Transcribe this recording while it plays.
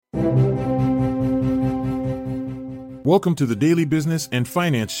Welcome to the Daily Business and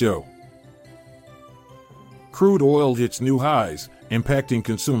Finance Show. Crude oil hits new highs, impacting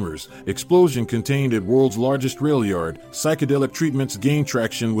consumers. Explosion contained at world's largest railyard. Psychedelic treatments gain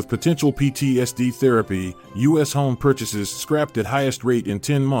traction with potential PTSD therapy. U.S. home purchases scrapped at highest rate in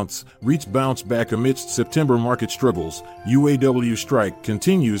 10 months. REITs bounce back amidst September market struggles. UAW strike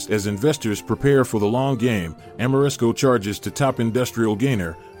continues as investors prepare for the long game. Ameresco charges to top industrial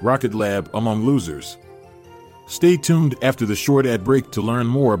gainer. Rocket Lab among losers. Stay tuned after the short ad break to learn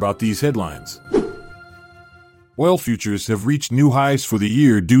more about these headlines. Oil futures have reached new highs for the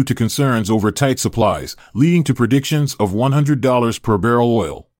year due to concerns over tight supplies, leading to predictions of $100 per barrel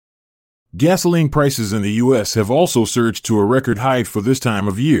oil. Gasoline prices in the U.S. have also surged to a record high for this time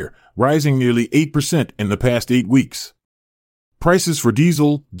of year, rising nearly 8% in the past 8 weeks. Prices for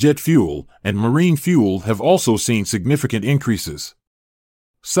diesel, jet fuel, and marine fuel have also seen significant increases.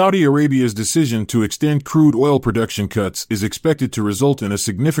 Saudi Arabia's decision to extend crude oil production cuts is expected to result in a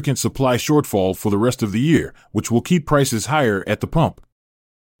significant supply shortfall for the rest of the year, which will keep prices higher at the pump.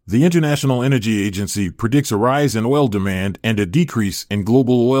 The International Energy Agency predicts a rise in oil demand and a decrease in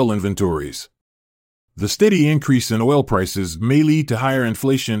global oil inventories. The steady increase in oil prices may lead to higher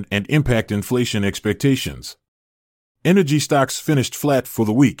inflation and impact inflation expectations. Energy stocks finished flat for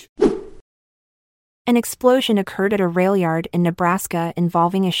the week. An explosion occurred at a rail yard in Nebraska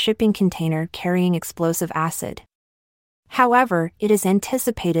involving a shipping container carrying explosive acid. However, it is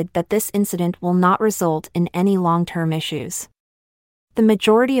anticipated that this incident will not result in any long-term issues. The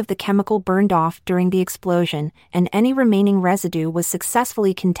majority of the chemical burned off during the explosion, and any remaining residue was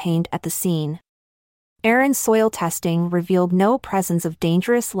successfully contained at the scene. Air and soil testing revealed no presence of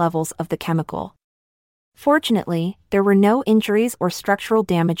dangerous levels of the chemical. Fortunately, there were no injuries or structural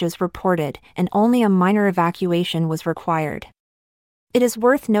damages reported, and only a minor evacuation was required. It is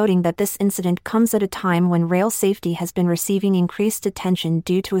worth noting that this incident comes at a time when rail safety has been receiving increased attention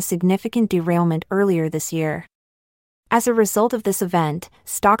due to a significant derailment earlier this year. As a result of this event,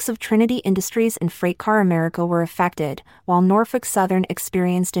 stocks of Trinity Industries and Freightcar America were affected, while Norfolk Southern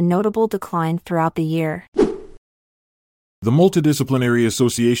experienced a notable decline throughout the year. The Multidisciplinary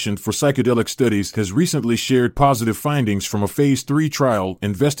Association for Psychedelic Studies has recently shared positive findings from a Phase 3 trial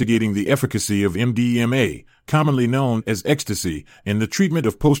investigating the efficacy of MDMA, commonly known as ecstasy, in the treatment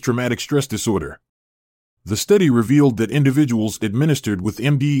of post-traumatic stress disorder. The study revealed that individuals administered with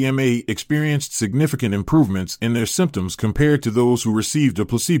MDMA experienced significant improvements in their symptoms compared to those who received a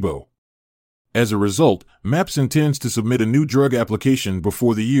placebo. As a result, MAPS intends to submit a new drug application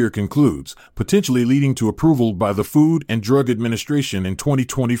before the year concludes, potentially leading to approval by the Food and Drug Administration in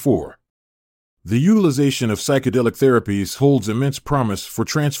 2024. The utilization of psychedelic therapies holds immense promise for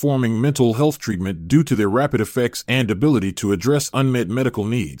transforming mental health treatment due to their rapid effects and ability to address unmet medical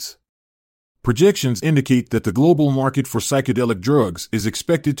needs. Projections indicate that the global market for psychedelic drugs is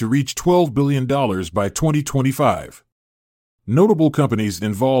expected to reach $12 billion by 2025. Notable companies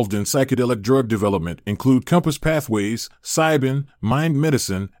involved in psychedelic drug development include Compass Pathways, Cybin, Mind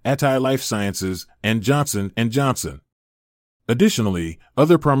Medicine, Atai Life Sciences, and Johnson & Johnson. Additionally,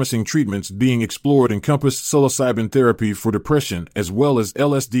 other promising treatments being explored encompass psilocybin therapy for depression as well as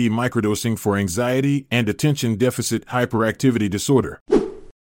LSD microdosing for anxiety and attention deficit hyperactivity disorder.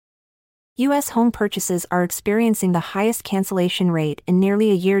 U.S. home purchases are experiencing the highest cancellation rate in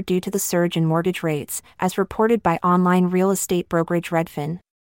nearly a year due to the surge in mortgage rates, as reported by online real estate brokerage Redfin.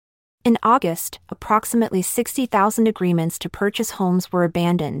 In August, approximately 60,000 agreements to purchase homes were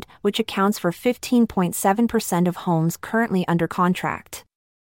abandoned, which accounts for 15.7% of homes currently under contract.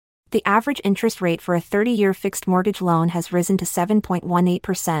 The average interest rate for a 30-year fixed mortgage loan has risen to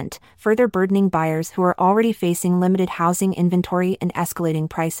 7.18%, further burdening buyers who are already facing limited housing inventory and escalating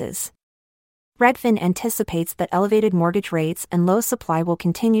prices. Redfin anticipates that elevated mortgage rates and low supply will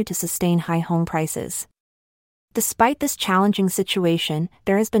continue to sustain high home prices. Despite this challenging situation,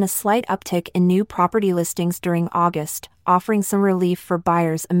 there has been a slight uptick in new property listings during August, offering some relief for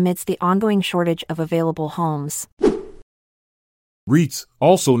buyers amidst the ongoing shortage of available homes. REITs,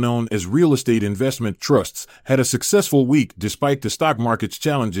 also known as real estate investment trusts, had a successful week despite the stock market's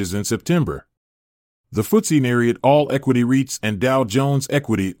challenges in September. The FTSE Nareit All Equity REITs and Dow Jones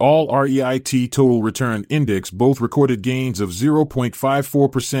Equity All REIT Total Return Index both recorded gains of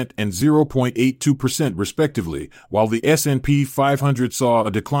 0.54% and 0.82% respectively, while the S&P 500 saw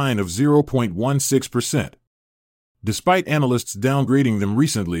a decline of 0.16%. Despite analysts downgrading them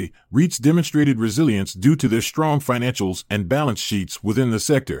recently, REITs demonstrated resilience due to their strong financials and balance sheets within the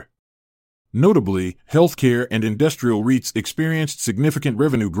sector. Notably, healthcare and industrial REITs experienced significant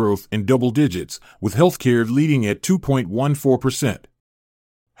revenue growth in double digits, with healthcare leading at 2.14%.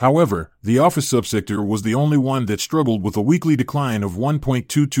 However, the office subsector was the only one that struggled with a weekly decline of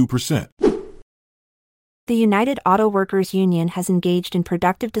 1.22%. The United Auto Workers Union has engaged in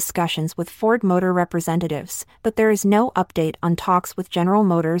productive discussions with Ford Motor representatives, but there is no update on talks with General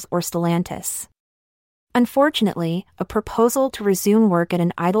Motors or Stellantis. Unfortunately, a proposal to resume work at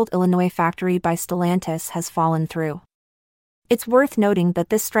an idled Illinois factory by Stellantis has fallen through. It's worth noting that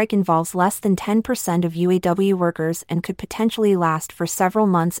this strike involves less than 10% of UAW workers and could potentially last for several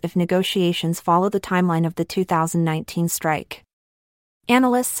months if negotiations follow the timeline of the 2019 strike.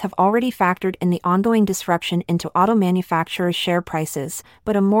 Analysts have already factored in the ongoing disruption into auto manufacturers' share prices,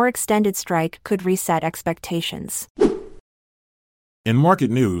 but a more extended strike could reset expectations. In market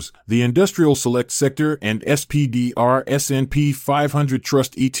news, the Industrial Select Sector and SPDR S&P 500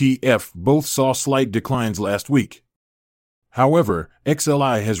 Trust ETF both saw slight declines last week. However,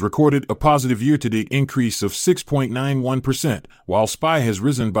 XLI has recorded a positive year-to-date increase of 6.91%, while SPY has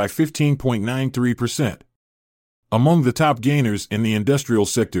risen by 15.93%. Among the top gainers in the industrial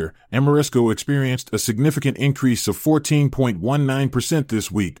sector, Ameresco experienced a significant increase of 14.19% this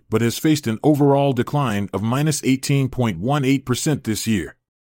week, but has faced an overall decline of -18.18% this year.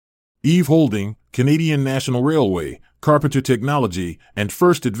 Eve Holding, Canadian National Railway, Carpenter Technology, and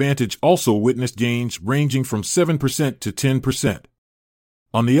First Advantage also witnessed gains ranging from 7% to 10%.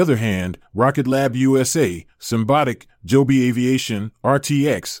 On the other hand, Rocket Lab USA, Symbotic, Joby Aviation,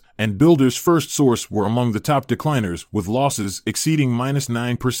 RTX, and Builders First Source were among the top decliners, with losses exceeding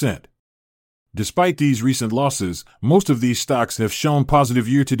 -9%. Despite these recent losses, most of these stocks have shown positive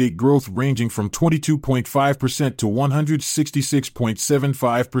year-to-date growth ranging from 22.5% to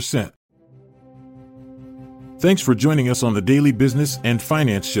 166.75%. Thanks for joining us on the Daily Business and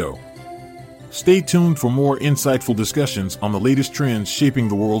Finance Show. Stay tuned for more insightful discussions on the latest trends shaping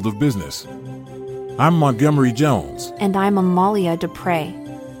the world of business. I'm Montgomery Jones. And I'm Amalia Dupre.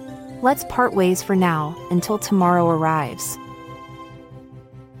 Let's part ways for now, until tomorrow arrives.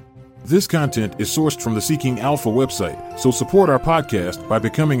 This content is sourced from the Seeking Alpha website, so support our podcast by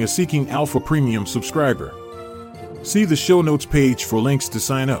becoming a Seeking Alpha Premium subscriber. See the show notes page for links to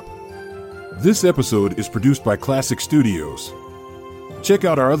sign up. This episode is produced by Classic Studios. Check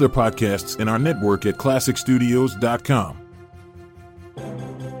out our other podcasts in our network at classicstudios.com.